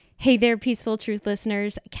Hey there, Peaceful Truth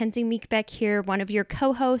listeners. Kenzie Meekbeck here, one of your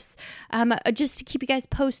co-hosts. Just to keep you guys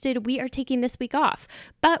posted, we are taking this week off,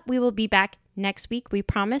 but we will be back next week. We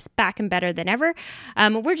promise, back and better than ever.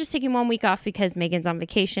 We're just taking 1 week off because Megan's on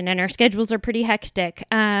vacation and our schedules are pretty hectic.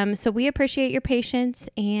 So we appreciate your patience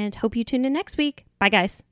and hope you tune in next week. Bye, guys.